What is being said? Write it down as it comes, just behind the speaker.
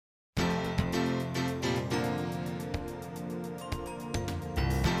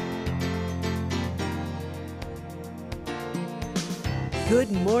Good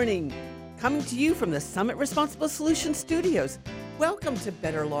morning. Coming to you from the Summit Responsible Solutions Studios. Welcome to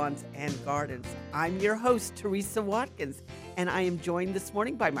Better Lawns and Gardens. I'm your host, Teresa Watkins, and I am joined this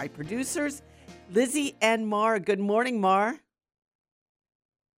morning by my producers, Lizzie and Mar. Good morning, Mar.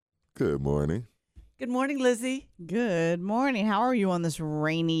 Good morning. Good morning, Lizzie. Good morning. How are you on this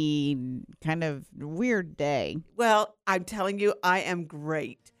rainy, kind of weird day? Well, I'm telling you, I am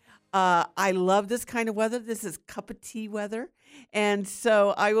great. I love this kind of weather. This is cup of tea weather. And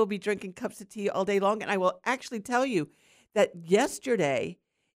so I will be drinking cups of tea all day long. And I will actually tell you that yesterday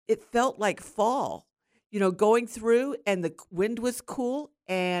it felt like fall, going through, and the wind was cool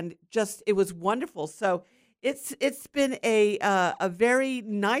and just it was wonderful. So it's been a very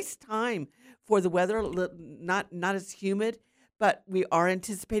nice time for the weather, not as humid, but we are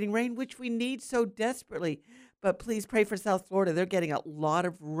anticipating rain, which we need so desperately. But please pray for South Florida. They're getting a lot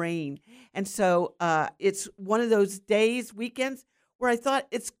of rain. And so it's one of those days, weekends, where I thought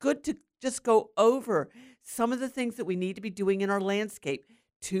it's good to just go over some of the things that we need to be doing in our landscape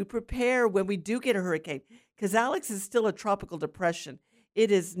to prepare when we do get a hurricane. Because Alex is still a tropical depression. It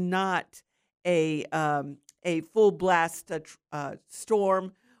is not a full blast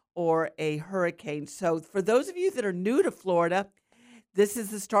storm or a hurricane. So for those of you that are new to Florida, this is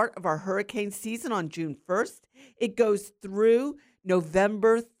the start of our hurricane season on June 1st. It goes through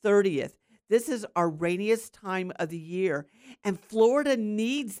November 30th. This is our rainiest time of the year. And Florida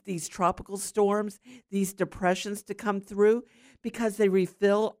needs these tropical storms, these depressions to come through because they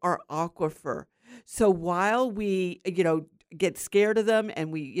refill our aquifer. So while we, get scared of them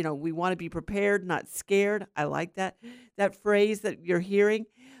and we want to be prepared, not scared. I like that phrase that you're hearing.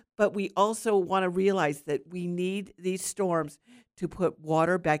 But we also want to realize that we need these storms to put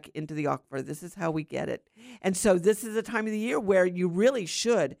water back into the aquifer. This is how we get it. And so this is a time of the year where you really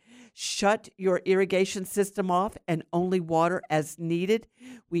should shut your irrigation system off and only water as needed.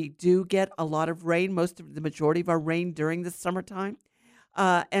 We do get a lot of rain, the majority of our rain during the summertime.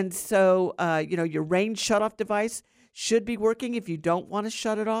 And so, your rain shutoff device should be working. If you don't want to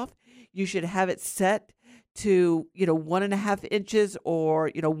shut it off, you should have it set to, 1.5 inches or,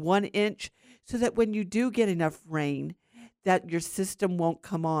 1 inch so that when you do get enough rain, that your system won't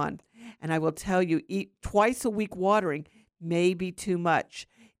come on. And I will tell you, eat twice a week watering may be too much,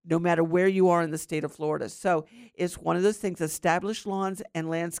 no matter where you are in the state of Florida. So it's one of those things. Established lawns and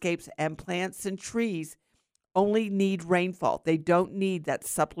landscapes and plants and trees only need rainfall. They don't need that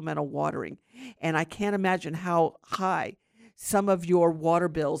supplemental watering. And I can't imagine how high some of your water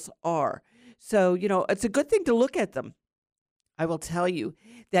bills are. So, it's a good thing to look at them. I will tell you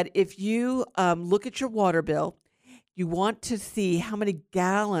that if you look at your water bill, you want to see how many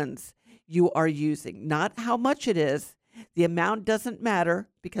gallons you are using, not how much it is. The amount doesn't matter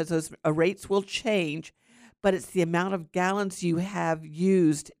because those rates will change, but it's the amount of gallons you have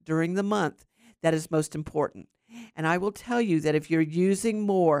used during the month that is most important. And I will tell you that if you're using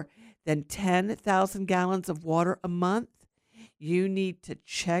more than 10,000 gallons of water a month, you need to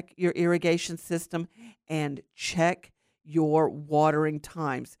check your irrigation system and check your watering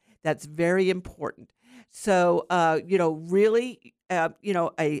times. That's very important. So, really,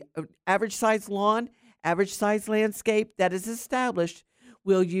 a average size lawn, average size landscape that is established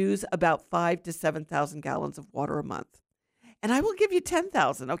will use about 5,000 to 7,000 gallons of water a month. And I will give you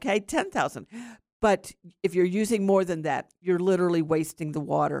 10,000, okay? 10,000. But if you're using more than that, you're literally wasting the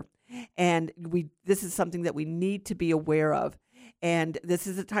water. And this is something that we need to be aware of. And this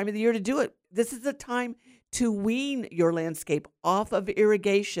is the time of the year to do it. This is the time to wean your landscape off of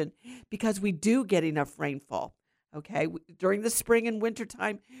irrigation because we do get enough rainfall. Okay, during the spring and winter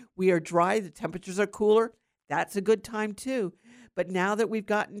time, we are dry. The temperatures are cooler. That's a good time too. But now that we've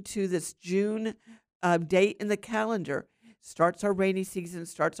gotten to this June date in the calendar, starts our rainy season,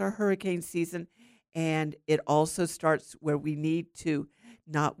 starts our hurricane season, and it also starts where we need to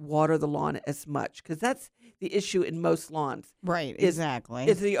not water the lawn as much because that's the issue in most lawns. Right, exactly.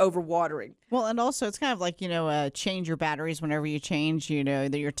 Is the overwatering. Well, and also it's kind of like, change your batteries whenever you change,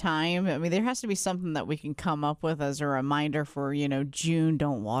 your time. I mean, there has to be something that we can come up with as a reminder for, June,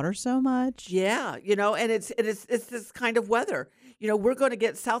 don't water so much. Yeah, and it's this kind of weather. We're going to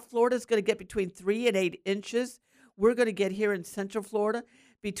get, South Florida is going to get between 3 and 8 inches. We're going to get here in Central Florida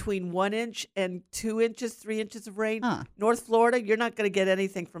between 1 inch and 2 inches, 3 inches of rain. Huh. North Florida, you're not going to get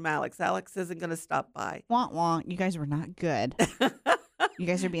anything from Alex. Alex isn't going to stop by. Wah, wah. You guys were not good. You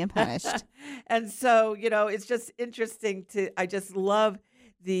guys are being punished. And so, it's just interesting I just love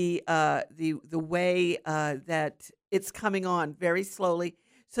the way that it's coming on very slowly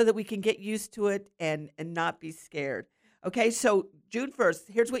so that we can get used to it and not be scared. Okay, so June 1st,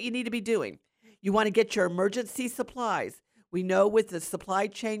 here's what you need to be doing. You want to get your emergency supplies, We know with the supply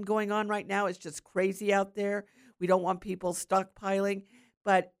chain going on right now, it's just crazy out there. We don't want people stockpiling,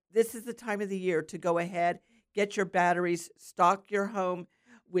 but this is the time of the year to go ahead, get your batteries, stock your home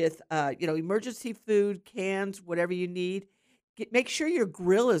with emergency food, cans, whatever you need. Make sure your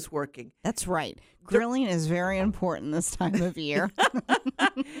grill is working. That's right. Grilling is very important this time of year.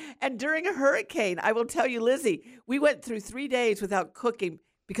 And during a hurricane, I will tell you, Lizzie, we went through 3 days without cooking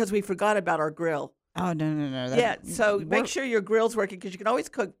because we forgot about our grill. Oh, no. Yeah, so make sure your grill's working because you can always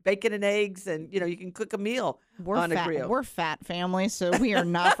cook bacon and eggs, and you can cook a meal on a grill. We're fat family, so we are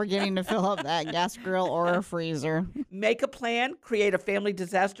not forgetting to fill up that gas grill or a freezer. Make a plan, create a family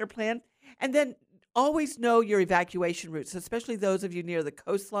disaster plan, and then always know your evacuation routes, especially those of you near the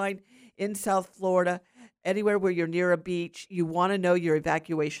coastline in South Florida, anywhere where you're near a beach. You want to know your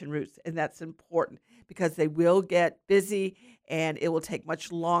evacuation routes, and that's important because they will get busy and it will take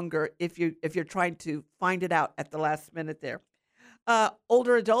much longer if you're trying to find it out at the last minute there.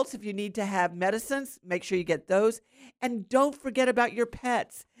 Older adults, if you need to have medicines, make sure you get those. And don't forget about your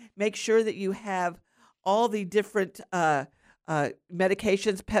pets. Make sure that you have all the different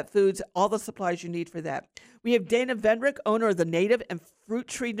medications, pet foods, all the supplies you need for that. We have Dana Vendrick, owner of the Native and Fruit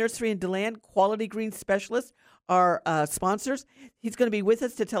Tree Nursery in DeLand, Quality Green Specialist, our sponsors. He's going to be with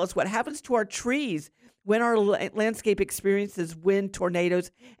us to tell us what happens to our trees when our landscape experiences wind, tornadoes,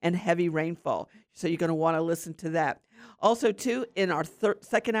 and heavy rainfall. So you're going to want to listen to that. Also, too, in our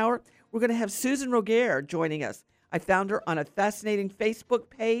second hour, we're going to have Susan Roguer joining us. I found her on a fascinating Facebook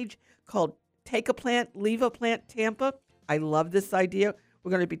page called Take a Plant, Leave a Plant Tampa. I love this idea.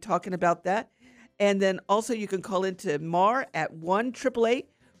 We're going to be talking about that. And then also you can call into MAR at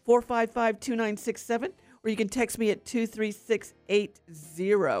 1-888-455-2967, or you can text me at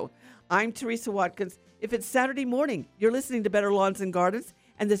 23680. I'm Teresa Watkins. If it's Saturday morning, you're listening to Better Lawns and Gardens,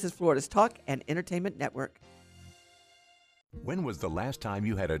 and this is Florida's Talk and Entertainment Network. When was the last time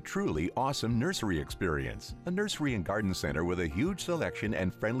you had a truly awesome nursery experience? A nursery and garden center with a huge selection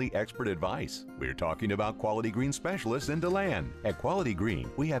and friendly expert advice. We're talking about Quality Green Specialists in DeLand. At Quality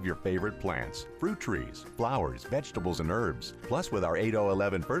Green, we have your favorite plants, fruit trees, flowers, vegetables, and herbs. Plus, with our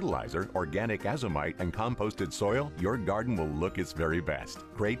 8011 fertilizer, organic azomite, and composted soil, your garden will look its very best.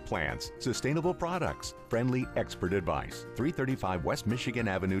 Great plants, sustainable products, friendly expert advice. 335 West Michigan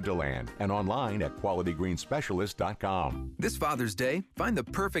Avenue, DeLand, and online at qualityggreenspecialist.com. This Father's Day, find the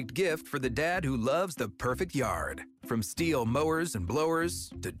perfect gift for the dad who loves the perfect yard. From steel mowers and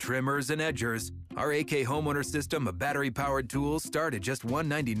blowers to trimmers and edgers, our AK Homeowner System of battery-powered tools start at just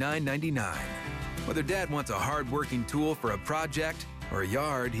 $199.99. Whether dad wants a hard-working tool for a project or a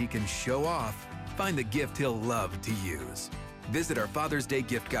yard he can show off, find the gift he'll love to use. Visit our Father's Day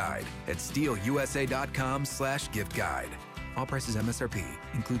gift guide at steelusa.com/gift guide. All prices MSRP.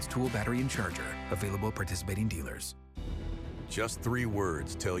 Includes tool, battery, and charger. Available at participating dealers. Just 3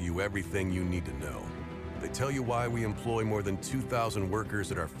 words tell you everything you need to know. They tell you why we employ more than 2,000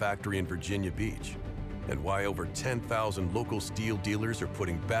 workers at our factory in Virginia Beach, and why over 10,000 local steel dealers are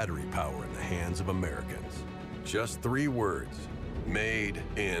putting battery power in the hands of Americans. Just 3 words. Made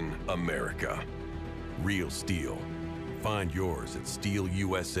in America. Real steel. Find yours at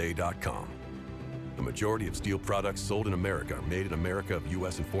steelusa.com. The majority of steel products sold in America are made in America of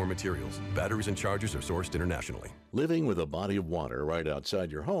U.S. and foreign materials. Batteries and chargers are sourced internationally. Living with a body of water right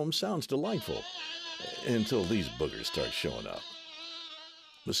outside your home sounds delightful, until these boogers start showing up.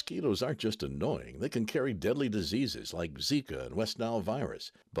 Mosquitoes aren't just annoying. They can carry deadly diseases like Zika and West Nile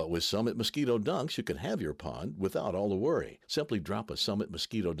virus. But with Summit Mosquito Dunks, you can have your pond without all the worry. Simply drop a Summit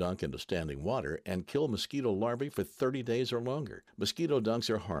Mosquito Dunk into standing water and kill mosquito larvae for 30 days or longer. Mosquito dunks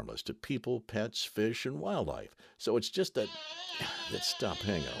are harmless to people, pets, fish, and wildlife. So it's just that stop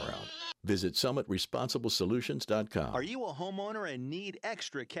hanging around. Visit SummitResponsibleSolutions.com. Are you a homeowner and need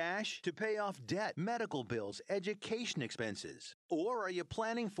extra cash to pay off debt, medical bills, education expenses? Or are you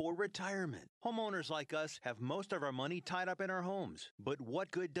planning for retirement? Homeowners like us have most of our money tied up in our homes. But what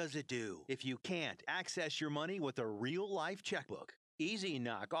good does it do if you can't access your money with a real-life checkbook? Easy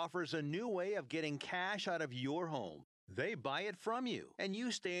Knock offers a new way of getting cash out of your home. They buy it from you, and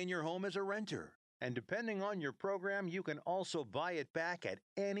you stay in your home as a renter. And depending on your program, you can also buy it back at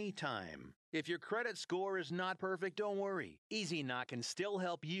any time. If your credit score is not perfect, don't worry. Easy Knock can still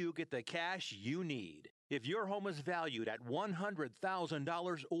help you get the cash you need. If your home is valued at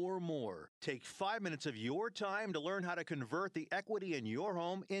 $100,000 or more, take 5 minutes of your time to learn how to convert the equity in your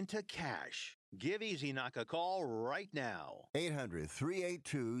home into cash. Give Easy Knock a call right now.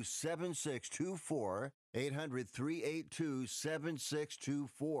 800-382-7624.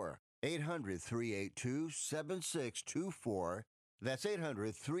 800-382-7624. 800-382-7624. That's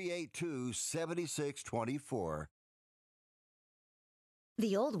 800-382-7624.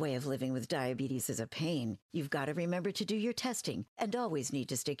 The old way of living with diabetes is a pain. You've got to remember to do your testing and always need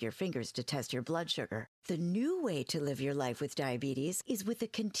to stick your fingers to test your blood sugar. The new way to live your life with diabetes is with a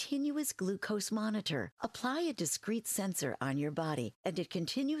continuous glucose monitor. Apply a discrete sensor on your body, and it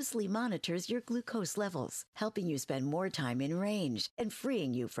continuously monitors your glucose levels, helping you spend more time in range and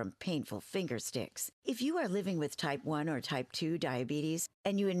freeing you from painful finger sticks. If you are living with type 1 or type 2 diabetes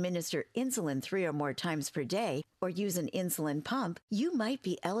and you administer insulin 3 or more times per day or use an insulin pump, you might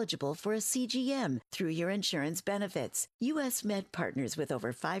be eligible for a CGM through your insurance benefits. U.S. Med partners with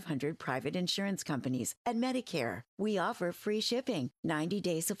over 500 private insurance companies and Medicare. We offer free shipping,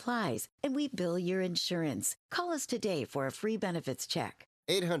 90-day supplies, and we bill your insurance. Call us today for a free benefits check.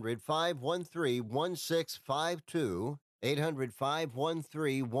 800-513-1652.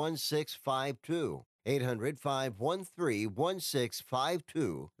 800-513-1652.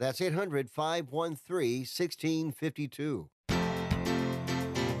 800-513-1652. That's 800-513-1652.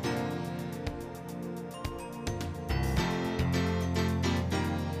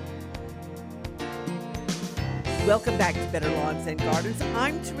 Welcome back to Better Lawns and Gardens.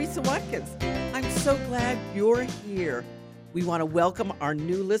 I'm Teresa Watkins. I'm so glad you're here. We want to welcome our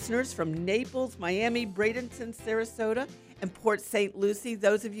new listeners from Naples, Miami, Bradenton, Sarasota, and Port St. Lucie.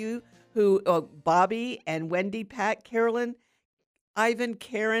 Those of you who, Bobby and Wendy, Pat, Carolyn, Ivan,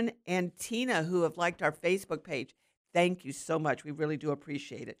 Karen, and Tina, who have liked our Facebook page. Thank you so much. We really do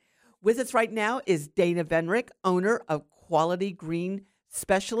appreciate it. With us right now is Dana Venrick, owner of Quality Green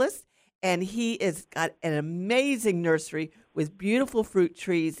Specialist. And he has got an amazing nursery with beautiful fruit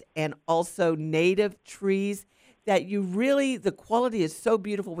trees and also native trees that the quality is so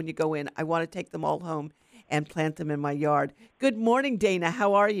beautiful when you go in. I want to take them all home and plant them in my yard. Good morning, Dana.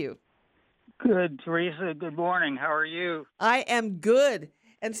 How are you? Good, Teresa. Good morning. How are you? I am good.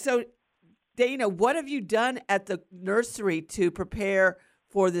 And so, Dana, what have you done at the nursery to prepare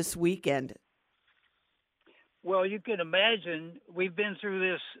for this weekend? Well, you can imagine we've been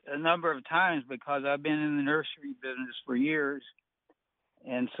through this a number of times because I've been in the nursery business for years.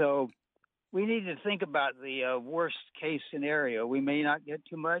 And so we need to think about the worst case scenario. We may not get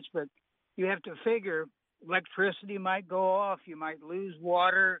too much, but you have to figure electricity might go off. You might lose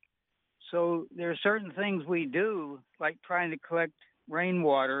water. So there are certain things we do, like trying to collect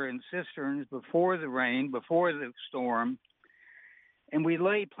rainwater in cisterns before the rain, before the storm. And we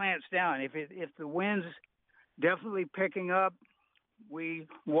lay plants down. If the wind's definitely picking up, we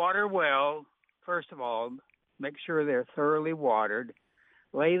water well. First of all, make sure they're thoroughly watered.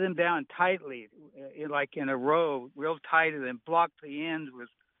 Lay them down tightly, like in a row, real tight, and then block the ends with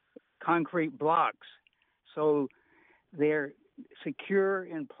concrete blocks so they're secure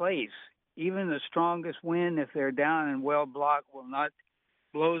in place. Even the strongest wind, if they're down and well blocked, will not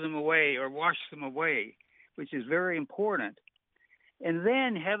blow them away or wash them away, which is very important. And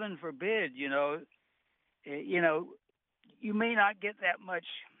then, heaven forbid, you may not get that much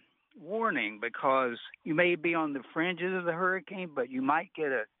warning because you may be on the fringes of the hurricane, but you might get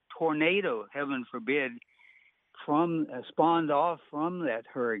a tornado, heaven forbid, spawned off from that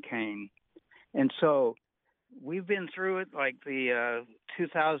hurricane. And so we've been through it, like the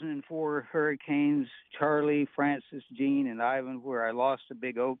 2004 hurricanes, Charlie, Francis, Jean, and Ivan, where I lost a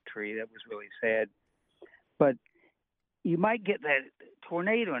big oak tree. That was really sad. But you might get that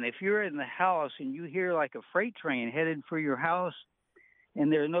tornado, and if you're in the house and you hear like a freight train headed for your house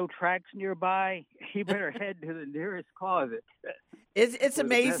and there are no tracks nearby, you better head to the nearest closet. It's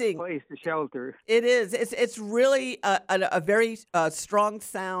amazing. The best place to shelter. It is. It's really a very strong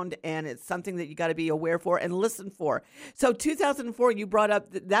sound, and it's something that you got to be aware for and listen for. So 2004, you brought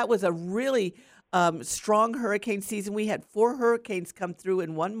up that was a really strong hurricane season. We had 4 hurricanes come through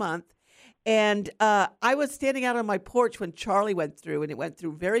in 1 month. And I was standing out on my porch when Charlie went through, and it went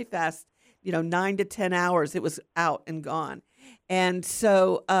through very fast, 9 to 10 hours. It was out and gone. And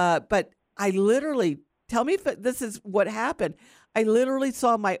so, but I literally, tell me if this is what happened. I literally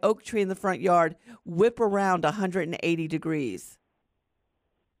saw my oak tree in the front yard whip around 180 degrees.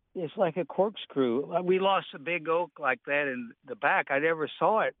 It's like a corkscrew. We lost a big oak like that in the back. I never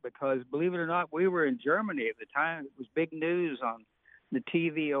saw it because, believe it or not, we were in Germany at the time. It was big news on the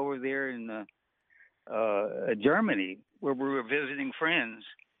TV over there in Germany, where we were visiting friends.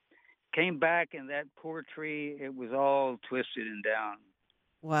 Came back, and that poor tree, it was all twisted and down.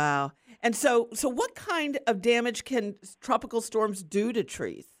 Wow. And so what kind of damage can tropical storms do to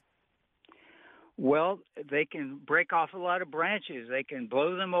trees? Well, they can break off a lot of branches. They can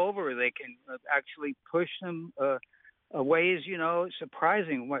blow them over. They can actually push them a ways. It's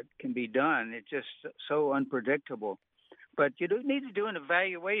surprising what can be done. It's just so unpredictable. But you do need to do an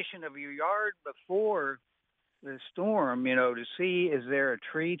evaluation of your yard before the storm, to see is there a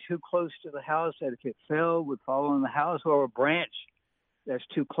tree too close to the house that if it fell would fall on the house, or a branch that's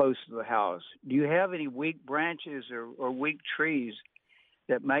too close to the house. Do you have any weak branches or weak trees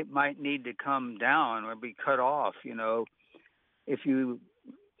that might need to come down or be cut off? If you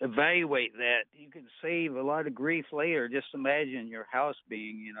evaluate that, you can save a lot of grief later. Just imagine your house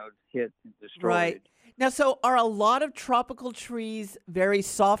being, hit and destroyed. Right. Now, so are a lot of tropical trees very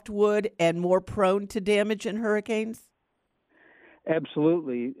softwood and more prone to damage in hurricanes?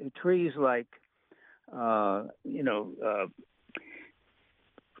 Absolutely. Trees like, I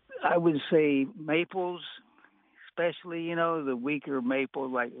would say maples, especially, the weaker maple,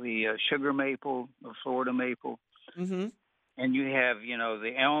 like the sugar maple or Florida maple. Mm-hmm. And you have,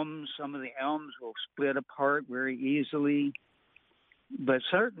 the elms. Some of the elms will split apart very easily. But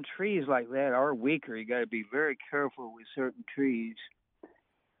certain trees like that are weaker. You got to be very careful with certain trees.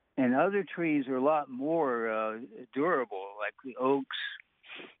 And other trees are a lot more durable, like the oaks.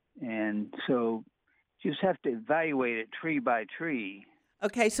 And so you just have to evaluate it tree by tree.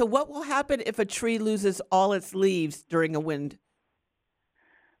 Okay, so what will happen if a tree loses all its leaves during a wind?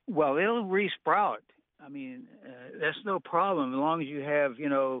 Well, it'll resprout. I mean, that's no problem as long as you have,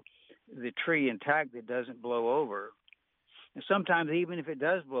 the tree intact that doesn't blow over. And sometimes even if it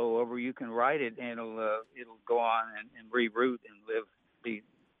does blow over, you can right it and it'll go on and reroot and be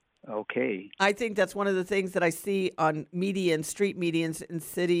okay. I think that's one of the things that I see on street medians in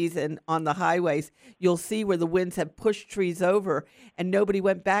cities and on the highways. You'll see where the winds have pushed trees over and nobody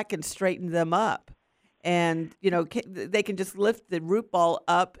went back and straightened them up. And, they can just lift the root ball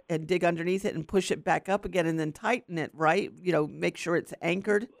up and dig underneath it and push it back up again and then tighten it, right? Make sure it's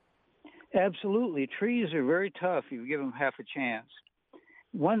anchored. Absolutely. Trees are very tough. You give them half a chance.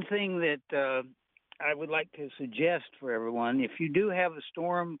 One thing that I would like to suggest for everyone, if you do have a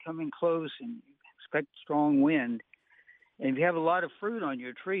storm coming close and you expect strong wind, and if you have a lot of fruit on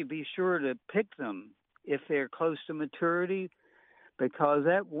your tree, be sure to pick them if they're close to maturity, because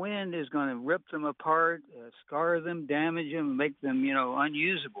that wind is going to rip them apart, scar them, damage them, make them,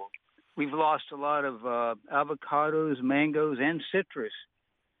 unusable. We've lost a lot of avocados, mangoes, and citrus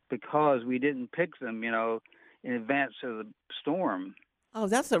because we didn't pick them, in advance of the storm. Oh,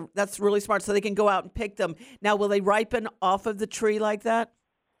 that's really smart. So they can go out and pick them. Now, will they ripen off of the tree like that?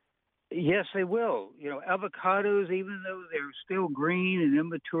 Yes, they will. Avocados, even though they're still green and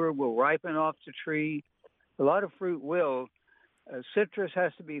immature, will ripen off the tree. A lot of fruit will. Citrus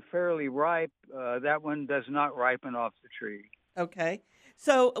has to be fairly ripe. That one does not ripen off the tree. Okay.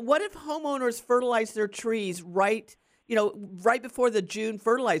 So what if homeowners fertilize their trees right before the June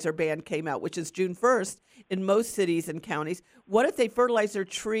fertilizer ban came out, which is June 1st in most cities and counties? What if they fertilized their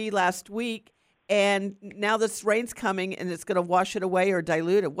tree last week and now this rain's coming and it's going to wash it away or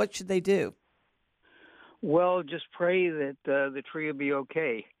dilute it? What should they do? Well, just pray that the tree will be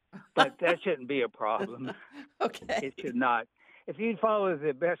okay. But that shouldn't be a problem. Okay. It should not. If you follow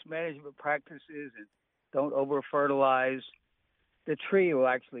the best management practices and don't over-fertilize, the tree will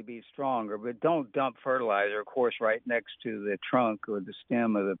actually be stronger. But don't dump fertilizer, of course, right next to the trunk or the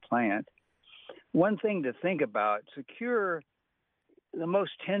stem of the plant. One thing to think about, secure the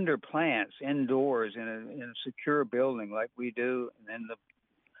most tender plants indoors in a secure building like we do, and then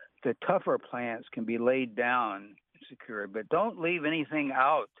the tougher plants can be laid down secure. But don't leave anything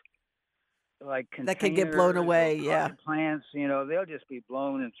out, like that can get blown away. Yeah, plants, they'll just be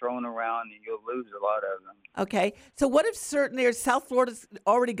blown and thrown around, and you'll lose a lot of them. Okay, so what if certain areas, South Florida's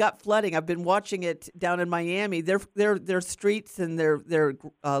already got flooding? I've been watching it down in Miami. Their streets and their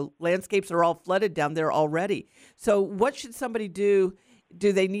landscapes are all flooded down there already. So what should somebody do?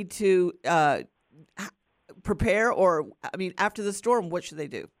 Do they need to prepare, or after the storm, what should they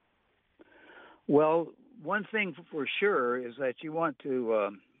do? Well, one thing for sure is that you want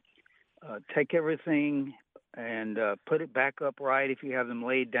to take everything and put it back upright if you have them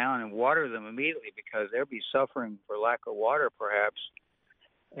laid down, and water them immediately, because they'll be suffering for lack of water perhaps.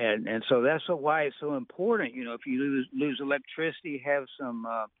 And so that's why it's so important. If you lose electricity, have some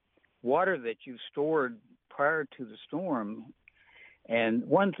water that you've stored prior to the storm. And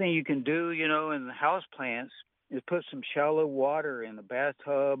one thing you can do, in the house plants is put some shallow water in the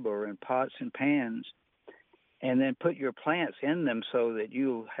bathtub or in pots and pans, and then put your plants in them so that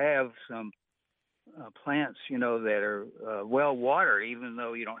you'll have some plants, that are well watered, even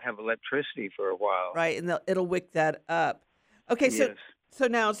though you don't have electricity for a while. Right, and it'll wick that up. Okay, yes.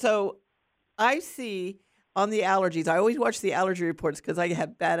 So I see on the allergies, I always watch the allergy reports because I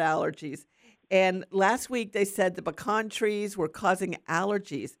have bad allergies. And last week they said the pecan trees were causing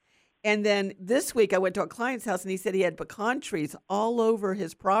allergies. And then this week I went to a client's house and he said he had pecan trees all over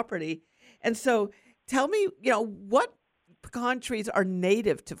his property. And so tell me, what pecan trees are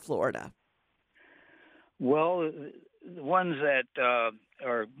native to Florida? Well, the ones that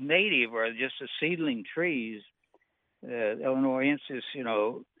are native are just the seedling trees, Illinoisensis,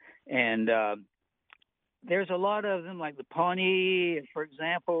 and there's a lot of them, like the Pawnee, for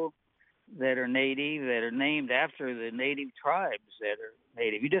example, that are native, that are named after the native tribes that are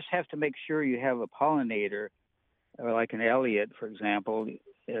native. You just have to make sure you have a pollinator, or like an Elliott, for example,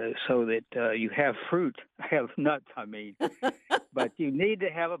 so that you have fruit, have nuts, I mean. But you need to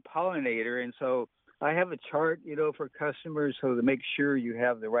have a pollinator, and so I have a chart, for customers, so to make sure you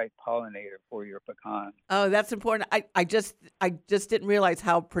have the right pollinator for your pecan. Oh, that's important. I just didn't realize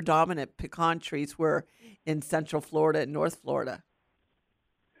how predominant pecan trees were in Central Florida and North Florida.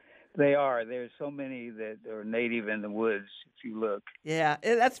 They are. There's so many that are native in the woods, if you look. Yeah,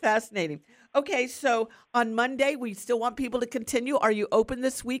 that's fascinating. Okay, so on Monday, we still want people to continue. Are you open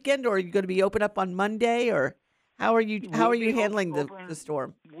this weekend, or are you going to be open up on Monday, or how are you handling the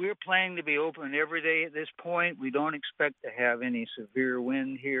storm? We're planning to be open every day at this point. We don't expect to have any severe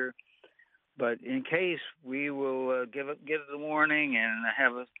wind here, but in case, we will give the warning and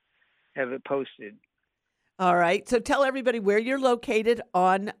have it posted. All right. So tell everybody where you're located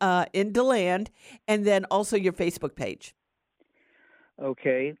in DeLand, and then also your Facebook page.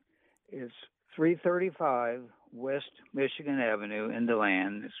 Okay. It's 335 West Michigan Avenue in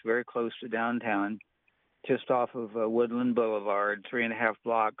DeLand. It's very close to downtown, just off of Woodland Boulevard, 3.5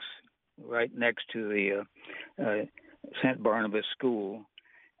 blocks, right next to the St. Barnabas School.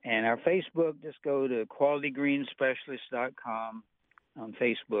 And our Facebook, just go to qualitygreensspecialist.com on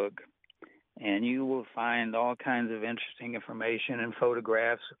Facebook. And you will find all kinds of interesting information and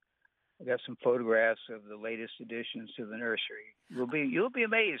photographs. I got some photographs of the latest additions to the nursery. You'll be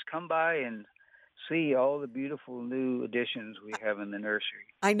amazed. Come by and see all the beautiful new additions we have in the nursery.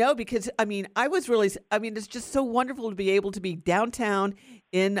 I know, because it's just so wonderful to be able to be downtown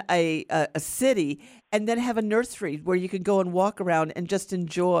in a city and then have a nursery where you can go and walk around and just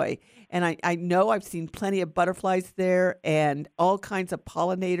enjoy. And I know I've seen plenty of butterflies there and all kinds of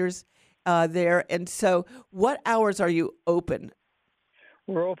pollinators there. And so what hours are you open?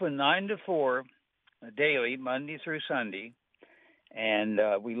 We're open 9 to 4 daily, Monday through Sunday. And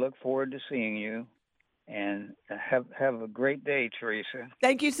we look forward to seeing you. And have a great day, Teresa.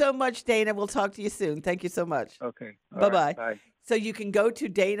 Thank you so much, Dana. We'll talk to you soon. Thank you so much. Okay. Bye-bye. Right, bye. So you can go to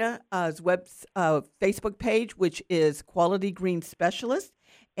Dana's Facebook page, which is Quality Green Specialist,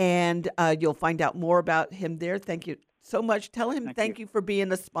 and you'll find out more about him there. Thank you so much. Tell him thank you for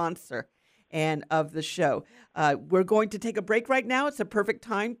being a sponsor and of the show. We're going to take a break right now. It's a perfect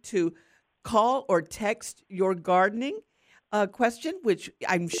time to call or text your gardening question, which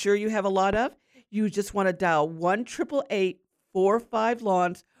I'm sure you have a lot of. You just want to dial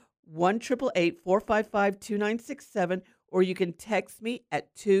 1-888-45-LAWNS, 1-888-455-2967, or you can text me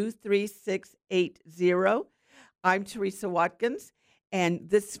at 23680. I'm Teresa Watkins, and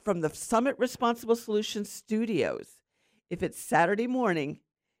this is from the Summit Responsible Solutions Studios. If it's Saturday morning,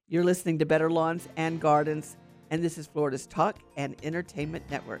 you're listening to Better Lawns and Gardens, and this is Florida's Talk and Entertainment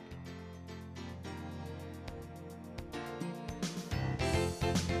Network.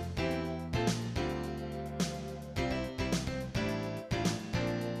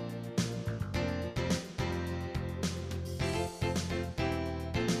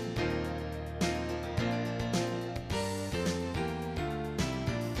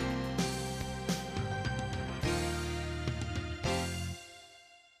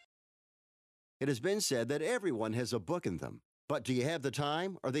 It has been said that everyone has a book in them. But do you have the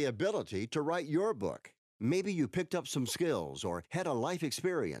time or the ability to write your book? Maybe you picked up some skills or had a life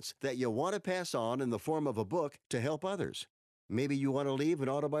experience that you want to pass on in the form of a book to help others. Maybe you want to leave an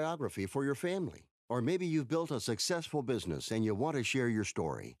autobiography for your family. Or maybe you've built a successful business and you want to share your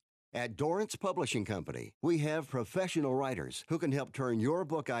story. At Dorrance Publishing Company, we have professional writers who can help turn your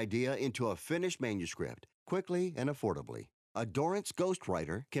book idea into a finished manuscript quickly and affordably. A Dorrance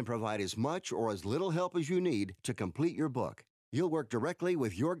ghostwriter can provide as much or as little help as you need to complete your book. You'll work directly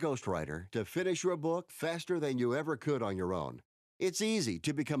with your ghostwriter to finish your book faster than you ever could on your own. It's easy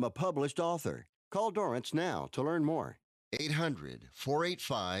to become a published author. Call Dorrance now to learn more.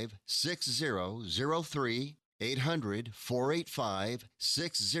 800-485-6003.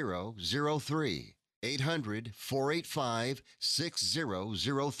 800-485-6003.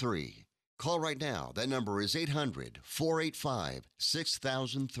 800-485-6003. Call right now. That number is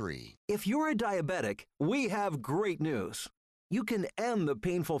 800-485-6003. If you're a diabetic, we have great news. You can end the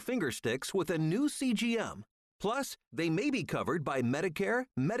painful finger sticks with a new CGM. Plus, they may be covered by Medicare,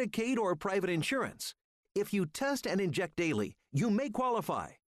 Medicaid, or private insurance. If you test and inject daily, you may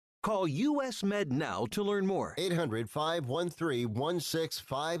qualify. Call US Med now to learn more.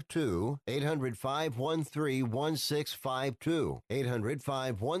 800-513-1652. 800-513-1652.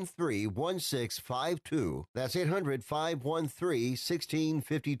 800-513-1652. That's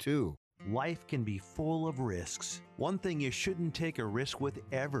 800-513-1652. Life can be full of risks. One thing you shouldn't take a risk with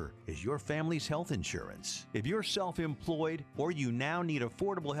ever is your family's health insurance. If you're self-employed or you now need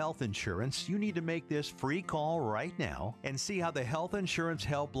affordable health insurance, you need to make this free call right now and see how the Health Insurance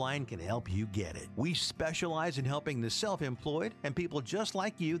Helpline can help you get it. We specialize in helping the self-employed and people just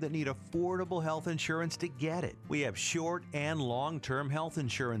like you that need affordable health insurance to get it. We have short and long-term health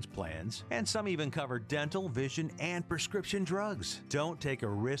insurance plans, and some even cover dental, vision, and prescription drugs. Don't take a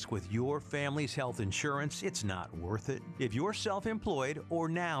risk with your family's health insurance. It's not worth it. If you're self-employed or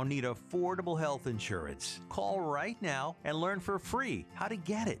now need affordable health insurance, call right now and learn for free how to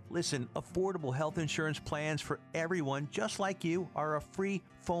get it. Listen, affordable health insurance plans for everyone just like you are a free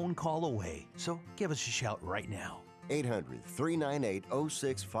phone call away. So give us a shout right now.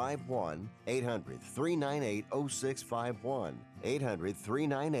 800-398-0651. 800-398-0651.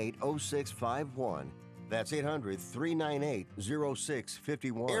 800-398-0651. That's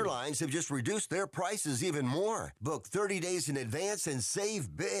 800-398-0651. Airlines have just reduced their prices even more. Book 30 days in advance and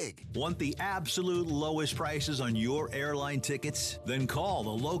save big. Want the absolute lowest prices on your airline tickets? Then call the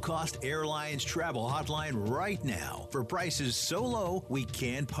Low Cost Airlines Travel Hotline right now for prices so low we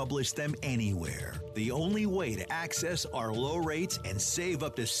can't publish them anywhere. The only way to access our low rates and save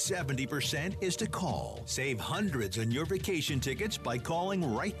up to 70% is to call. Save hundreds on your vacation tickets by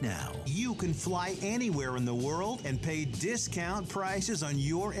calling right now. You can fly anywhere in the world and pay discount prices on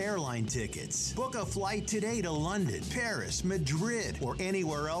your airline tickets. Book a flight today to London, Paris, Madrid, or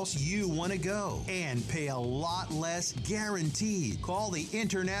anywhere else you want to go and pay a lot less guaranteed. Call the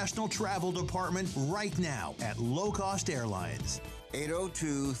International Travel Department right now at Low Cost Airlines.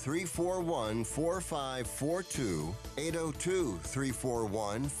 802-341-4542.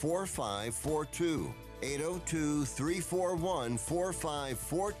 802-341-4542.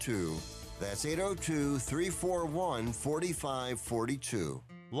 802-341-4542. That's 802-341-4542.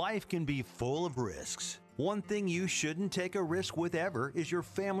 Life can be full of risks. One thing you shouldn't take a risk with ever is your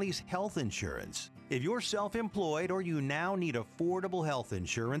family's health insurance. If you're self-employed or you now need affordable health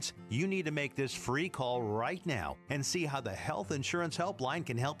insurance, you need to make this free call right now and see how the Health Insurance Helpline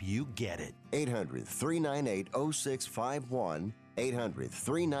can help you get it. 800-398-0651.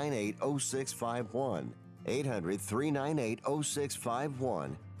 800-398-0651.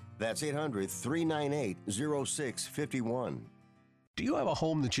 800-398-0651. That's 800-398-0651. Do you have a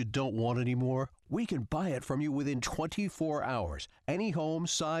home that you don't want anymore? We can buy it from you within 24 hours. Any home,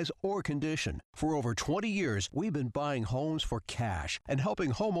 size, or condition. For over 20 years, we've been buying homes for cash and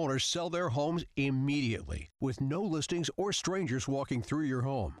helping homeowners sell their homes immediately with no listings or strangers walking through your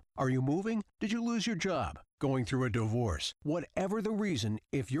home. Are you moving? Did you lose your job? Going through a divorce? Whatever the reason,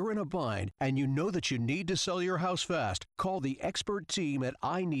 if you're in a bind and you know that you need to sell your house fast, call the expert team at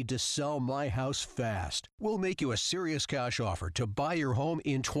I Need to Sell My House Fast. We'll make you a serious cash offer to buy your home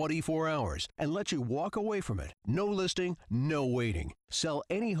in 24 hours and let you walk away from it. No listing, no waiting. Sell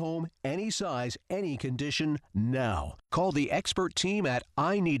any home, any size, any condition, now. Call the expert team at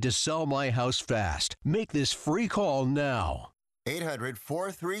I Need to Sell My House Fast. Make this free call now.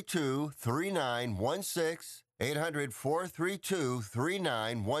 800-432-3916.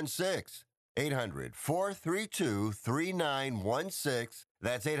 800-432-3916. 800-432-3916.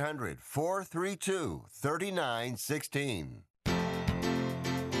 That's 800-432-3916.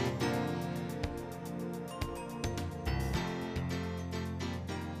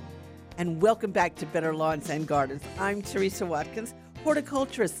 And welcome back to Better Lawns and Gardens. I'm Teresa Watkins,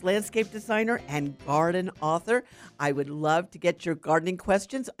 horticulturist, landscape designer, and garden author. I would love to get your gardening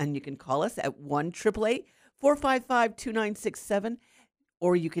questions, and you can call us at 1-888-455-2967,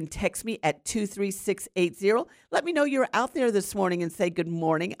 or you can text me at 23680. Let me know you're out there this morning and say good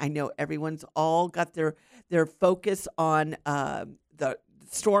morning. I know everyone's all got their focus on the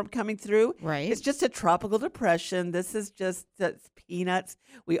storm coming through. Right. It's just a tropical depression. This is just peanuts.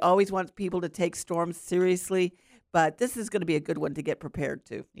 We always want people to take storms seriously, but this is going to be a good one to get prepared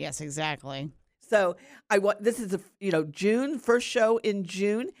to. Yes, exactly. So this is June, first show in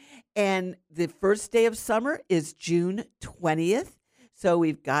June, and the first day of summer is June 20th. So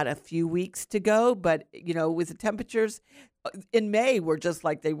we've got a few weeks to go, but with the temperatures in May were just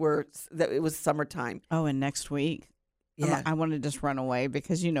like it was summertime. Oh, and next week. Yeah. I want to just run away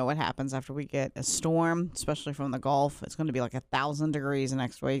because you know what happens after we get a storm, especially from the Gulf. It's going to be like 1,000 degrees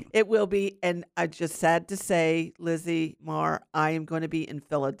next week. It will be. And I just sad to say, Lizzie, Mar, I am going to be in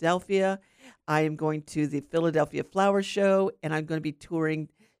Philadelphia. I am going to the Philadelphia Flower Show, and I'm going to be touring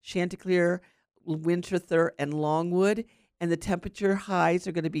Chanticleer, Winterthur, and Longwood. And the temperature highs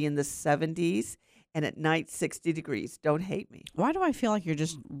are going to be in the 70s. And at night, 60 degrees. Don't hate me. Why do I feel like you're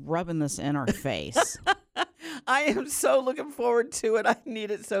just rubbing this in our face? I am so looking forward to it. I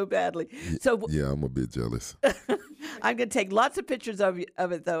need it so badly. So yeah, I'm a bit jealous. I'm going to take lots of pictures of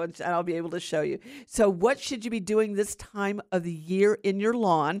it, though, and I'll be able to show you. So what should you be doing this time of the year in your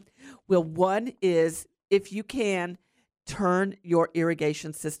lawn? Well, one is, if you can, turn your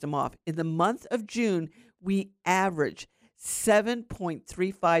irrigation system off. In the month of June, we average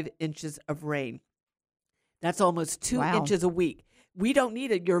 7.35 inches of rain. That's almost 2 inches a week. We don't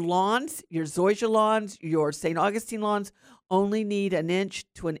need it. Your lawns, your zoysia lawns, your St. Augustine lawns only need 1 inch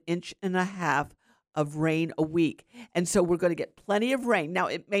to 1.5 inches of rain a week. And so we're going to get plenty of rain. Now,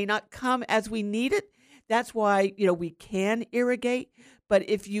 it may not come as we need it. That's why, we can irrigate. But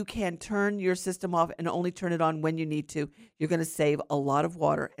if you can turn your system off and only turn it on when you need to, you're going to save a lot of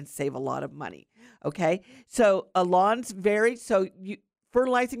water and save a lot of money. Okay? So lawns vary. So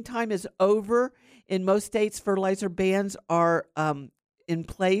fertilizing time is over. In most states, fertilizer bans are in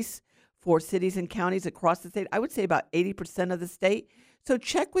place for cities and counties across the state. I would say about 80% of the state. So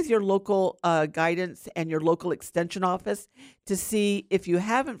check with your local guidance and your local extension office to see if you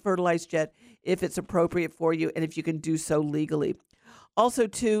haven't fertilized yet, if it's appropriate for you, and if you can do so legally. Also,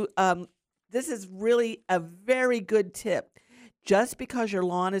 too, this is really a very good tip. Just because your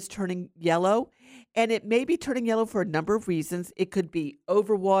lawn is turning yellow, and it may be turning yellow for a number of reasons. It could be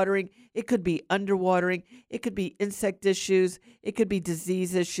overwatering. It could be underwatering. It could be insect issues. It could be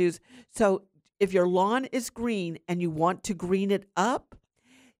disease issues. So if your lawn is green and you want to green it up,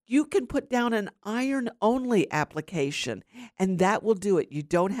 you can put down an iron-only application, and that will do it. You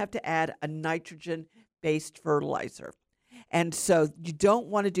don't have to add a nitrogen-based fertilizer. And so you don't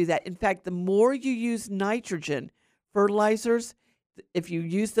want to do that. In fact, the more you use nitrogen fertilizers, if you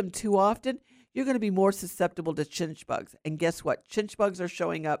use them too often, you're going to be more susceptible to chinch bugs. And guess what? Chinch bugs are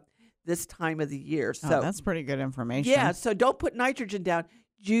showing up this time of the year. So that's pretty good information. Yeah, so don't put nitrogen down.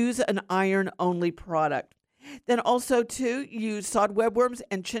 Use an iron-only product. Then also, too, use sod webworms,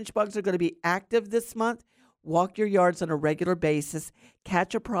 and chinch bugs are going to be active this month. Walk your yards on a regular basis.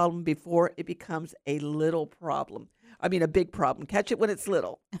 Catch a problem before it becomes a little problem. I mean, a big problem. Catch it when it's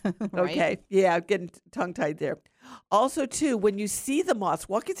little. Right? Okay. Yeah, I'm getting tongue-tied there. Also, too, when you see the moths,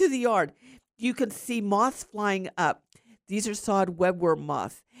 walking through the yard, you can see moths flying up. These are sod webworm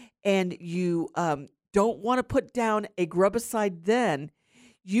moths. And you don't want to put down a grubicide then.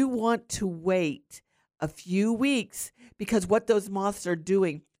 You want to wait a few weeks, because what those moths are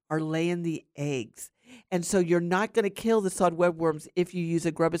doing are laying the eggs. And so you're not going to kill the sod webworms if you use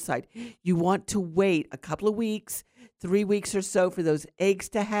a grubicide. You want to wait a couple of weeks, 3 weeks or so, for those eggs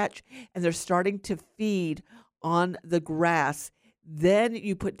to hatch, and they're starting to feed on the grass. Then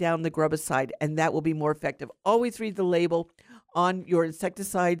you put down the grubicide, and that will be more effective. Always read the label on your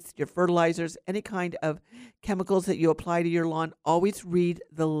insecticides, your fertilizers, any kind of chemicals that you apply to your lawn. Always read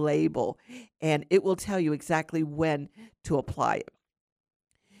the label, and it will tell you exactly when to apply it.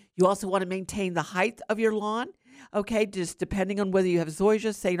 You also want to maintain the height of your lawn. Okay, just depending on whether you have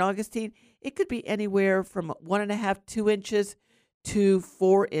zoysia, St. Augustine, it could be anywhere from 1.5, 2 inches to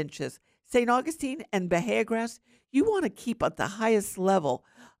 4 inches. St. Augustine and Bahia grass, you want to keep at the highest level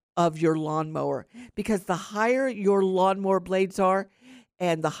of your lawnmower, because the higher your lawnmower blades are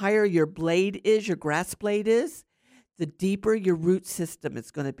and the higher your blade is, your grass blade is, the deeper your root system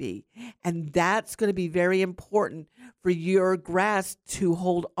is going to be. And that's going to be very important for your grass to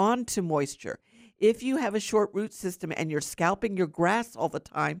hold on to moisture. If you have a short root system and you're scalping your grass all the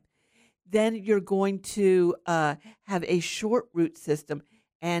time, then you're going to have a short root system,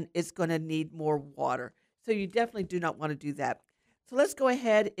 and it's going to need more water. So you definitely do not want to do that. So let's go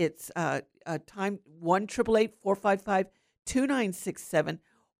ahead. It's time 1-888-455-2967,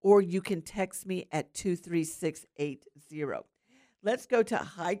 or you can text me at 23680. Let's go to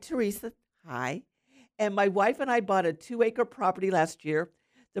Hi, Teresa. Hi. And my wife and I bought a 2-acre property last year.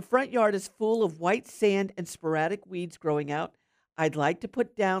 The front yard is full of white sand and sporadic weeds growing out. I'd like to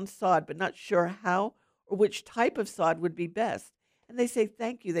put down sod, but not sure how or which type of sod would be best. And they say,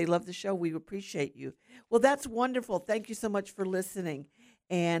 thank you. They love the show. We appreciate you. Well, that's wonderful. Thank you so much for listening.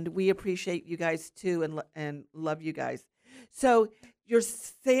 And we appreciate you guys, too, and love you guys. So your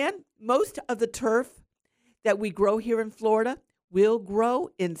sand, most of the turf that we grow here in Florida will grow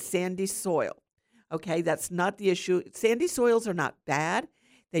in sandy soil. Okay, that's not the issue. Sandy soils are not bad.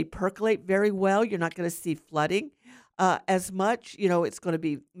 They percolate very well. You're not going to see flooding as much. You know, it's going to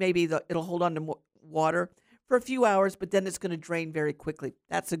be it'll hold on to more water for a few hours, but then it's going to drain very quickly.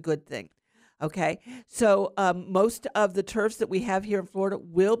 That's a good thing. Okay, so most of the turfs that we have here in Florida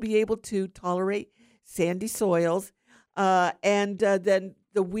will be able to tolerate sandy soils. And then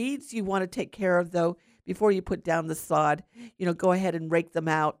the weeds you want to take care of, though, before you put down the sod. Go ahead and rake them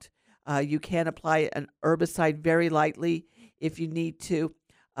out. You can apply an herbicide very lightly if you need to.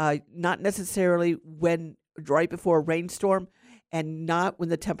 Not necessarily right before a rainstorm, and not when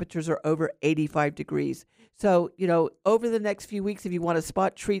the temperatures are over 85 degrees. So, over the next few weeks, if you want to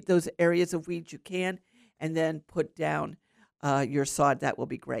spot treat those areas of weeds, you can, and then put down your sod. That will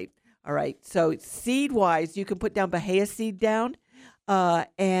be great. All right. So seed-wise, you can put down Bahia seed down,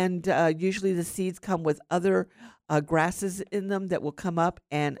 and usually the seeds come with other grasses in them that will come up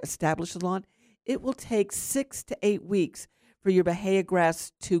and establish the lawn. It will take 6 to 8 weeks for your Bahia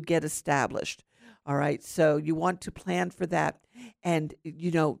grass to get established. All right, so you want to plan for that. And,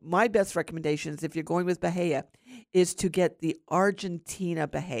 my best recommendations, if you're going with Bahia, is to get the Argentina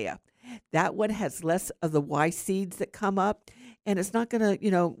Bahia. That one has less of the Y seeds that come up, and it's not going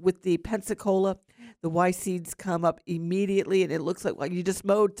to, with the Pensacola, the Y seeds come up immediately, and it looks like you just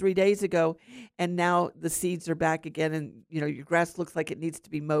mowed 3 days ago, and now the seeds are back again, and, your grass looks like it needs to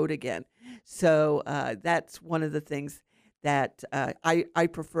be mowed again. So that's one of the things that I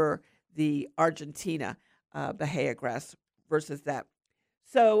prefer, the Argentina Bahia grass versus that.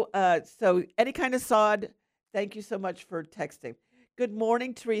 So any kind of sod, thank you so much for texting. Good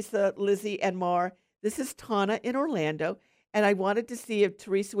morning, Teresa, Lizzie, and Mar. This is Tana in Orlando, and I wanted to see if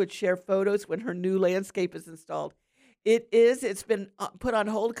Teresa would share photos when her new landscape is installed. It's been put on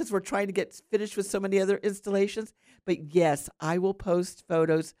hold because we're trying to get finished with so many other installations. But yes, I will post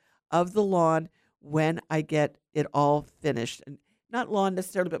photos of the lawn when I get it all finished. And not lawn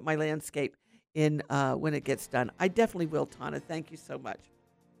necessarily, but my landscape when it gets done. I definitely will, Tana. Thank you so much.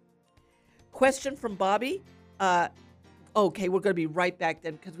 Question from Bobby. Okay, we're going to be right back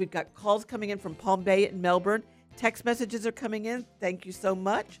then because we've got calls coming in from Palm Bay and Melbourne. Text messages are coming in. Thank you so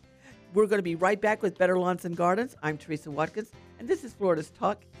much. We're going to be right back with Better Lawns and Gardens. I'm Teresa Watkins, and this is Florida's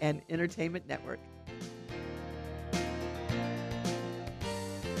Talk and Entertainment Network.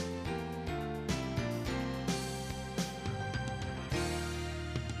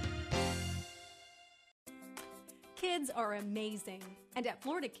 Kids are amazing, and at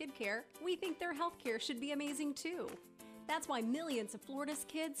Florida Kid Care, we think their health care should be amazing too. That's why millions of Florida's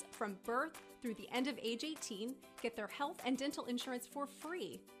kids from birth through the end of age 18 get their health and dental insurance for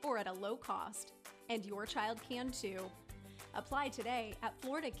free or at a low cost. And your child can too. Apply today at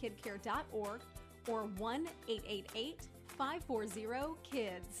floridakidcare.org or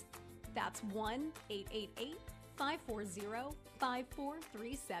 1-888-540-KIDS. That's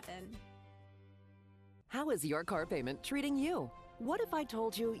 1-888-540-5437. How is your car payment treating you? What if I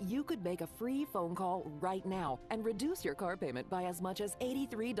told you you could make a free phone call right now and reduce your car payment by as much as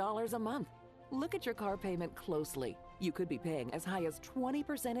 $83 a month? Look at your car payment closely. You could be paying as high as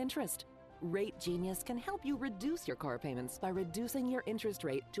 20% interest. Rate Genius can help you reduce your car payments by reducing your interest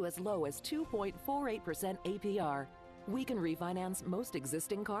rate to as low as 2.48% APR. We can refinance most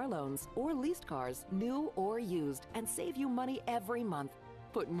existing car loans or leased cars, new or used, and save you money every month.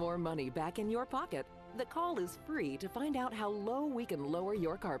 Put more money back in your pocket. The call is free to find out how low we can lower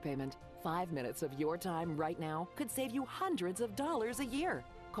your car payment. 5 minutes of your time right now could save you hundreds of dollars a year.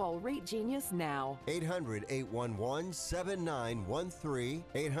 Call Rate Genius now. 800-811-7913.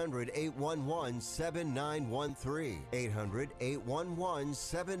 800-811-7913.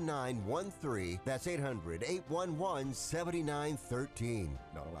 800-811-7913. That's 800-811-7913.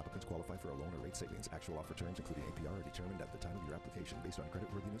 Not all applicants qualify for a loan or rate savings. Actual offer terms, including APR, are determined at the time of your application based on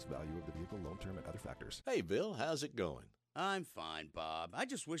creditworthiness, value of the vehicle, loan term, and other factors. Hey, Bill, how's it going? I'm fine, Bob. I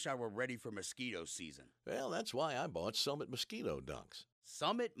just wish I were ready for mosquito season. Well, that's why I bought Summit Mosquito Dunks.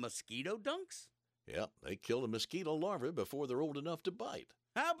 Summit Mosquito Dunks? Yep, they kill a mosquito larvae before they're old enough to bite.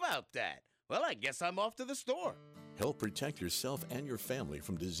 How about that? Well, I guess I'm off to the store. Help protect yourself and your family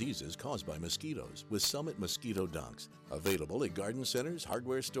from diseases caused by mosquitoes with Summit Mosquito Dunks. Available at garden centers,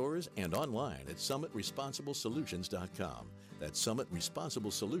 hardware stores, and online at summitresponsibleSolutions.com. That's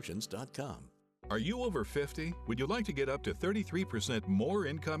summitresponsibleSolutions.com. Are you over 50? Would you like to get up to 33% more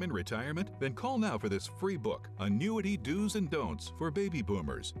income in retirement? Then call now for this free book, Annuity Do's and Don'ts for Baby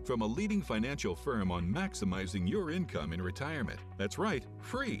Boomers, from a leading financial firm on maximizing your income in retirement. That's right,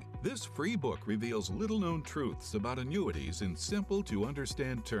 free. This free book reveals little-known truths about annuities in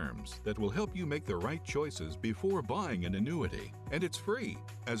simple-to-understand terms that will help you make the right choices before buying an annuity. And it's free.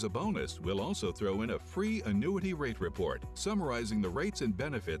 As a bonus, we'll also throw in a free annuity rate report summarizing the rates and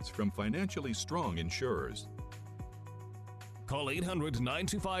benefits from financially strong insurers. Call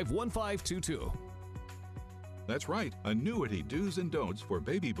 800-925-1522. That's right, Annuity Do's and Don'ts for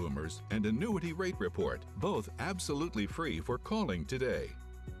Baby Boomers and Annuity Rate Report, both absolutely free for calling today.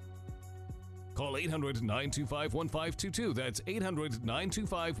 Call 800-925-1522. That's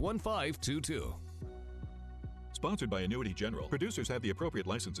 800-925-1522. Sponsored by Annuity General. Producers have the appropriate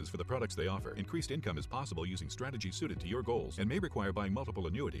licenses for the products they offer. Increased income is possible using strategies suited to your goals and may require buying multiple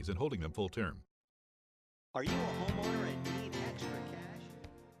annuities and holding them full term. Are you a homeowner and need extra cash?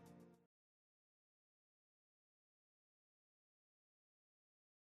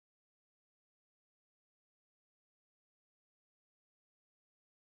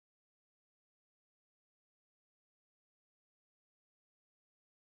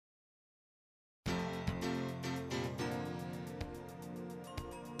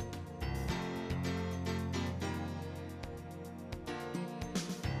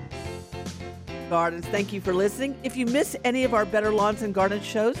 Gardens, thank you for listening. If you miss any of our Better Lawns and Gardens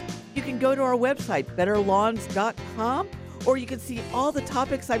shows, you can go to our website, betterlawns.com, or you can see all the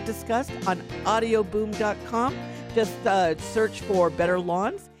topics I've discussed on audioboom.com. Just search for Better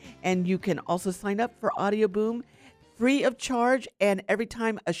Lawns, and you can also sign up for Audio Boom free of charge, and every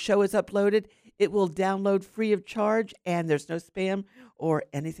time a show is uploaded, it will download free of charge, and there's no spam or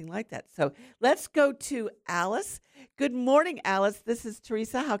anything like that. So let's go to Alice. Good morning, Alice. This is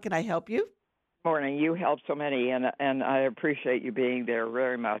Teresa. How can I help you? Morning. You help so many, and I appreciate you being there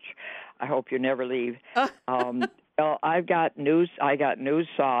very much. I hope you never leave. Well, I got new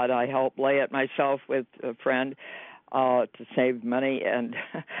sod. I helped lay it myself with a friend to save money, and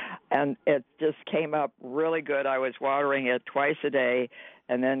it just came up really good. I was watering it twice a day,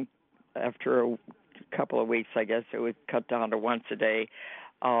 and then after a couple of weeks, I guess it was cut down to once a day.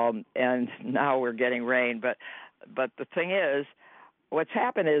 And now we're getting rain, but the thing is, what's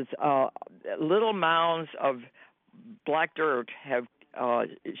happened is little mounds of black dirt have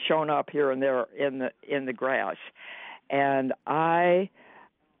shown up here and there in the grass, and I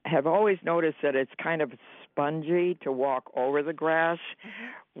have always noticed that it's kind of spongy to walk over the grass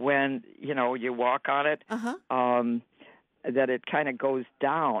when you walk on it. That it kind of goes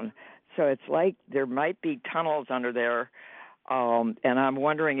down, so it's like there might be tunnels under there, and I'm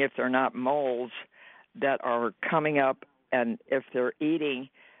wondering if they're not moles that are coming up. And if they're eating,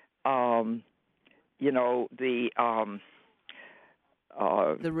 the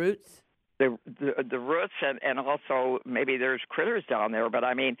roots, the roots, and also maybe there's critters down there. But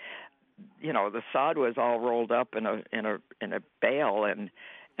I mean, the sod was all rolled up in a bale and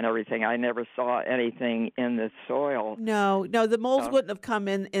everything. I never saw anything in the soil. No, the moles wouldn't have come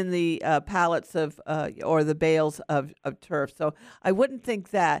in the pallets of or the bales of turf. So I wouldn't think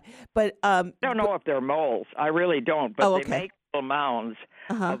that. But I don't know if they're moles. I really don't. But they make little mounds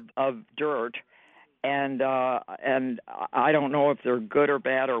of dirt, and I don't know if they're good or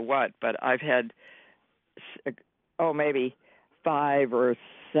bad or what. But I've had maybe 5 or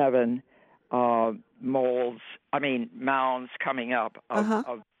 7 mounds coming up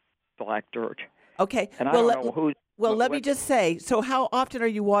of black dirt. Okay. And I don't know who's... Well, let me just say, so how often are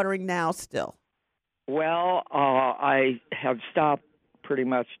you watering now still? Well, I have stopped pretty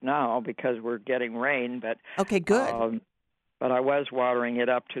much now because we're getting rain. But okay, good. But I was watering it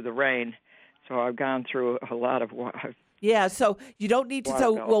up to the rain, so I've gone through a lot of water. Yeah, so you don't need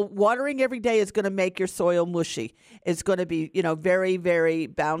to. Watering every day is going to make your soil mushy. It's going to be, very, very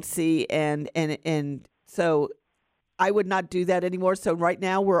bouncy, and so I would not do that anymore. So right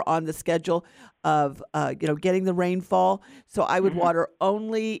now we're on the schedule of, getting the rainfall. So I would water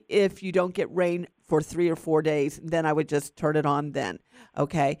only if you don't get rain for 3 or 4 days. Then I would just turn it on then.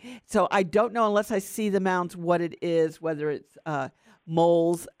 Okay. So I don't know unless I see the mounds what it is, whether it's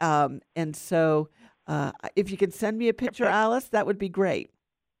moles. And so if you can send me a picture, Alice, that would be great.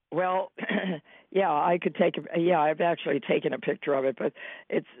 Well, yeah, I could take I've actually taken a picture of it, but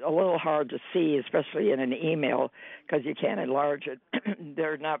it's a little hard to see, especially in an email, because you can't enlarge it.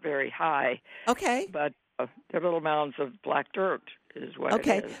 They're not very high. Okay. But they're little mounds of black dirt is what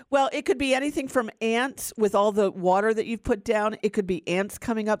it is. Well, it could be anything from ants with all the water that you've put down. It could be ants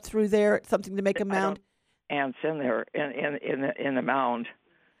coming up through there, something to make a mound. Ants in there, in the mound.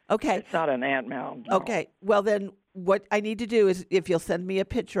 Okay. It's not an ant mound. No. Okay. Well, then what I need to do is if you'll send me a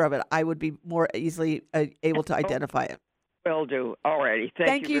picture of it, I would be more easily able to identify it. Will do. All righty.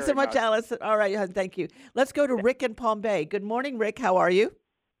 Thank you so much, Alice. All right, hon, thank you. Let's go to Rick in Palm Bay. Good morning, Rick. How are you?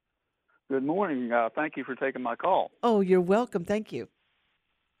 Good morning. Thank you for taking my call. Oh, you're welcome. Thank you.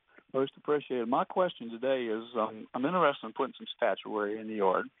 Most appreciated. My question today is I'm interested in putting some statuary in the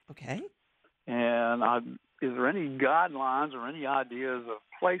yard. Okay. And is there any guidelines or any ideas of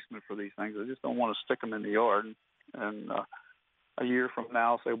placement for these things? I just don't want to stick them in the yard. And a year from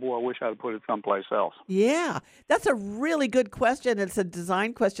now say, boy, I wish I'd put it someplace else. Yeah, that's a really good question. It's a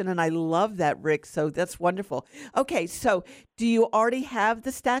design question, and I love that, Rick. So that's wonderful. Okay, so do you already have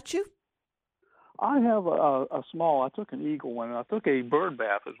the statue? I have a small, I took an eagle one, and I took a bird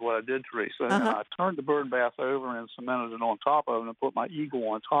bath is what I did, Teresa. And I turned the bird bath over and cemented it on top of it and put my eagle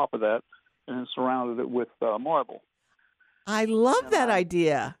on top of that and then surrounded it with marble. I love that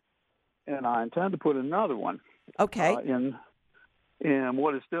idea. And I intend to put another one. Okay. And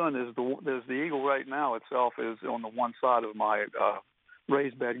what it's doing is the eagle right now itself is on the one side of my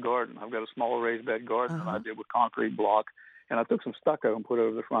raised bed garden. I've got a smaller raised bed garden that I did with concrete block, and I took some stucco and put it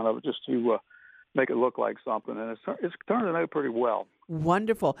over the front of it just to make it look like something, and it's turning out pretty well.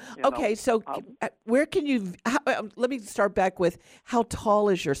 Wonderful. Okay, so where can you? Let me start back with how tall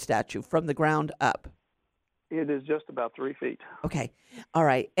is your statue from the ground up? It is just about 3 feet. Okay, all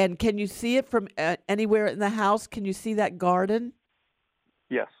right. And can you see it from anywhere in the house? Can you see that garden?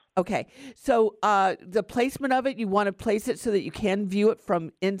 Yes. Okay, so the placement of it, you want to place it so that you can view it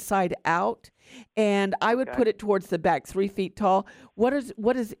from inside out. And I would put it towards the back, 3 feet tall. What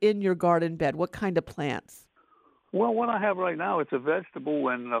is in your garden bed? What kind of plants? Well, what I have right now, it's a vegetable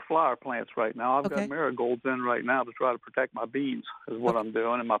and flower plants right now. I've got marigolds in right now to try to protect my beans is what I'm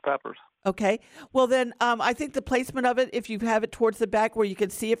doing, and my peppers. Okay. Well, then I think the placement of it, if you have it towards the back where you can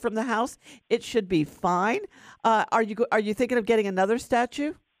see it from the house, it should be fine. Are you thinking of getting another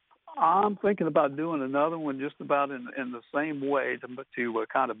statue? I'm thinking about doing another one just about in the same way to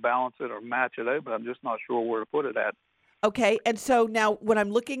kind of balance it or match it out, but I'm just not sure where to put it at. Okay, and so now when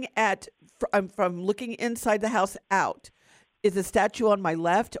I'm looking from looking inside the house out, is the statue on my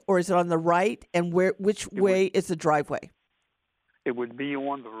left or is it on the right? And which way is the driveway? It would be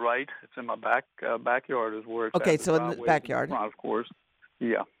on the right. It's in my backyard is where it's at. Okay, so in the backyard. Front, of course.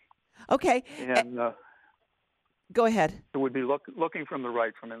 Yeah. Okay. And go ahead. It would be looking from the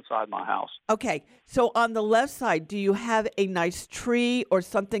right from inside my house. Okay, so on the left side, do you have a nice tree or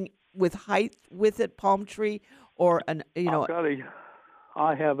something with height with it, palm tree? Or I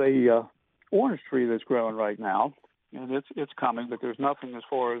have a orange tree that's growing right now, and it's coming, but there's nothing as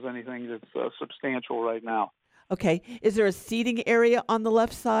far as anything that's substantial right now. Okay. Is there a seating area on the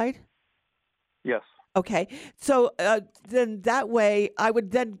left side? Yes. Okay. So then that way, I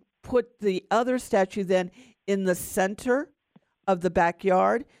would then put the other statue then in the center of the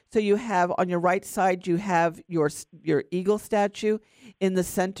backyard. So you have on your right side, you have your eagle statue. In the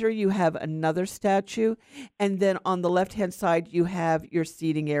center, you have another statue. And then on the left-hand side, you have your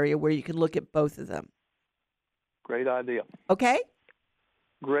seating area where you can look at both of them. Great idea. Okay?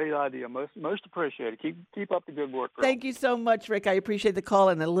 Great idea. Most appreciated. Keep up the good work, girl. Thank you so much, Rick. I appreciate the call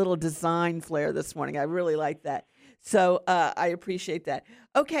and a little design flair this morning. I really like that. So I appreciate that.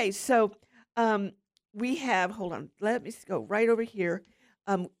 Okay, so we have, hold on, let me go right over here.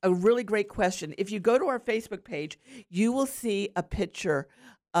 A really great question. If you go to our Facebook page, you will see a picture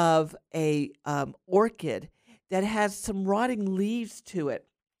of a orchid that has some rotting leaves to it.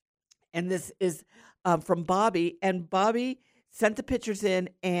 And this is from Bobby. And Bobby sent the pictures in.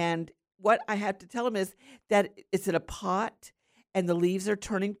 And what I have to tell him is that it's in a pot and the leaves are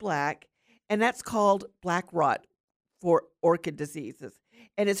turning black. And that's called black rot for orchid diseases.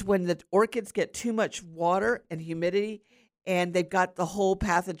 And it's when the orchids get too much water and humidity and they've got the whole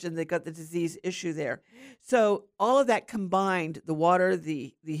pathogen, they've got the disease issue there. So all of that combined, the water,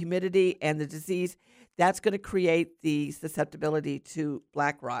 the humidity, and the disease, that's going to create the susceptibility to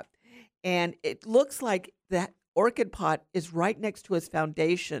black rot. And it looks like that orchid pot is right next to his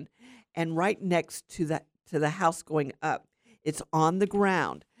foundation and right next to the house going up. It's on the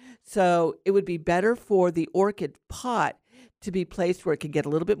ground. So it would be better for the orchid pot to be placed where it can get a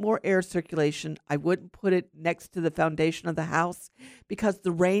little bit more air circulation. I wouldn't put it next to the foundation of the house because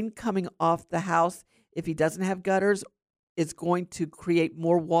the rain coming off the house, if he doesn't have gutters, is going to create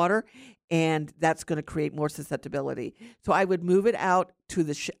more water, and that's going to create more susceptibility. So I would move it out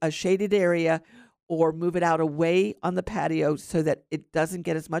to a shaded area or move it out away on the patio so that it doesn't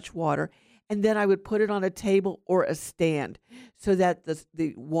get as much water. And then I would put it on a table or a stand so that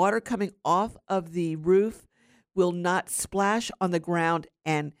the water coming off of the roof will not splash on the ground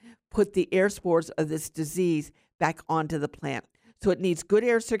and put the air spores of this disease back onto the plant. So it needs good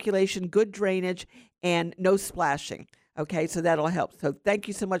air circulation, good drainage, and no splashing. Okay, so that'll help. So thank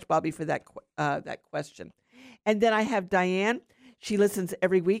you so much, Bobby, for that question. And then I have Diane. She listens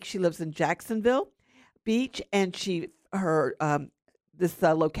every week. She lives in Jacksonville Beach, and this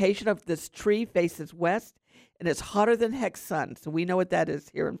location of this tree faces west, and it's hotter than hex sun. So we know what that is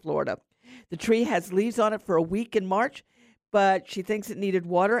here in Florida. The tree has leaves on it for a week in March, but she thinks it needed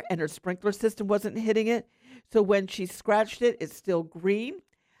water and her sprinkler system wasn't hitting it. So when she scratched it, it's still green,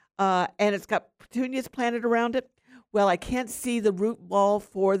 and it's got petunias planted around it. Well, I can't see the root ball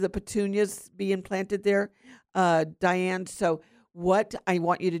for the petunias being planted there, Diane. So what I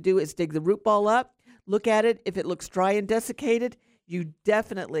want you to do is dig the root ball up, look at it. If it looks dry and desiccated, you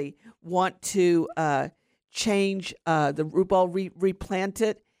definitely want to change the root ball, replant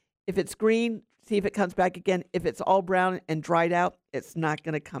it. If it's green, see if it comes back again. If it's all brown and dried out, it's not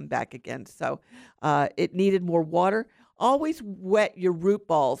going to come back again. So it needed more water. Always wet your root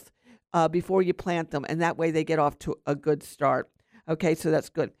balls before you plant them, and that way they get off to a good start. Okay, so that's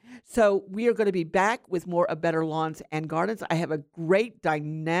good. So we are going to be back with more of Better Lawns and Gardens. I have a great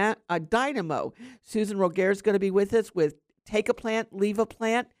dynamo. Susan Roger is going to be with us with Take a Plant, Leave a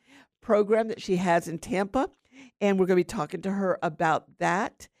Plant program that she has in Tampa, and we're going to be talking to her about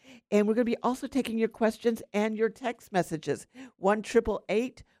that. And we're going to be also taking your questions and your text messages,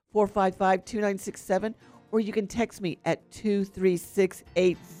 1-888-455-2967, or you can text me at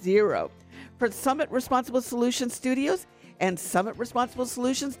 23680. For Summit Responsible Solutions Studios and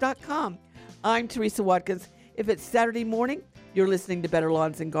SummitResponsibleSolutions.com, I'm Teresa Watkins. If it's Saturday morning, you're listening to Better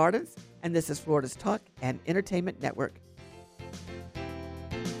Lawns and Gardens, and this is Florida's Talk and Entertainment Network.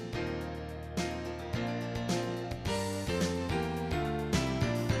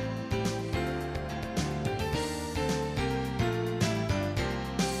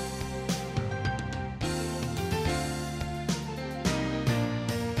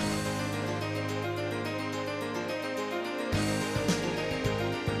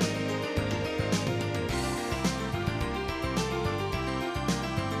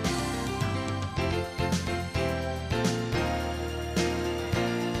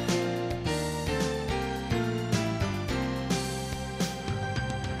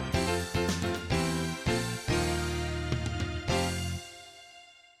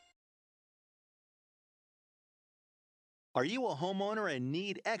 Are you a homeowner and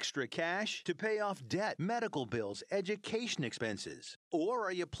need extra cash to pay off debt, medical bills, education expenses? Or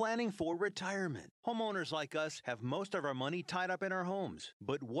are you planning for retirement? Homeowners like us have most of our money tied up in our homes.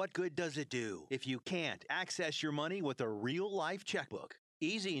 But what good does it do if you can't access your money with a real-life checkbook?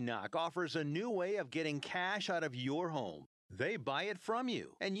 Easy Knock offers a new way of getting cash out of your home. They buy it from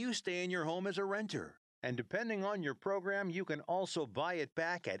you, and you stay in your home as a renter. And depending on your program, you can also buy it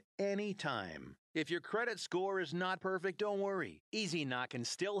back at any time. If your credit score is not perfect, don't worry. Easy Knock can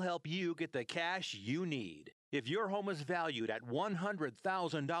still help you get the cash you need. If your home is valued at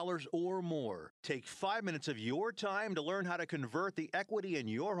 $100,000 or more, take 5 minutes of your time to learn how to convert the equity in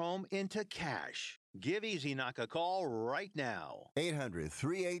your home into cash. Give Easy Knock a call right now.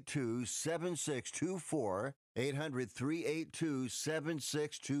 800-382-7624.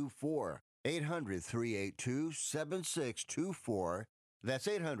 800-382-7624. 800-382-7624. That's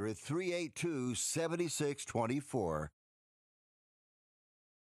 800-382-7624.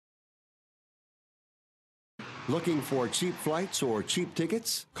 Looking for cheap flights or cheap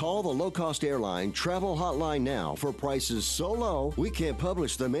tickets? Call the low-cost airline travel hotline now for prices so low we can't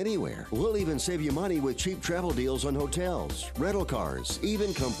publish them anywhere. We'll even save you money with cheap travel deals on hotels, rental cars,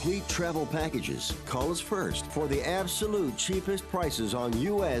 even complete travel packages. Call us first for the absolute cheapest prices on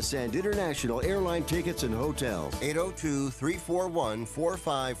U.S. and international airline tickets and hotels.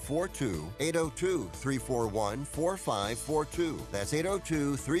 802-341-4542. 802-341-4542. That's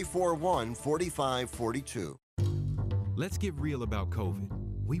 802-341-4542. Let's get real about COVID.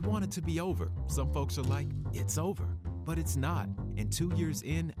 We want it to be over. Some folks are like, it's over. But it's not. And 2 years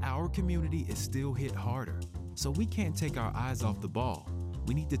in, our community is still hit harder. So we can't take our eyes off the ball.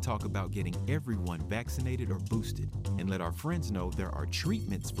 We need to talk about getting everyone vaccinated or boosted and let our friends know there are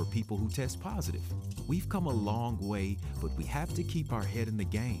treatments for people who test positive. We've come a long way, but we have to keep our head in the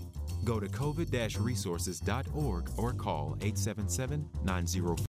game. Go to covid-resources.org or call 877-904.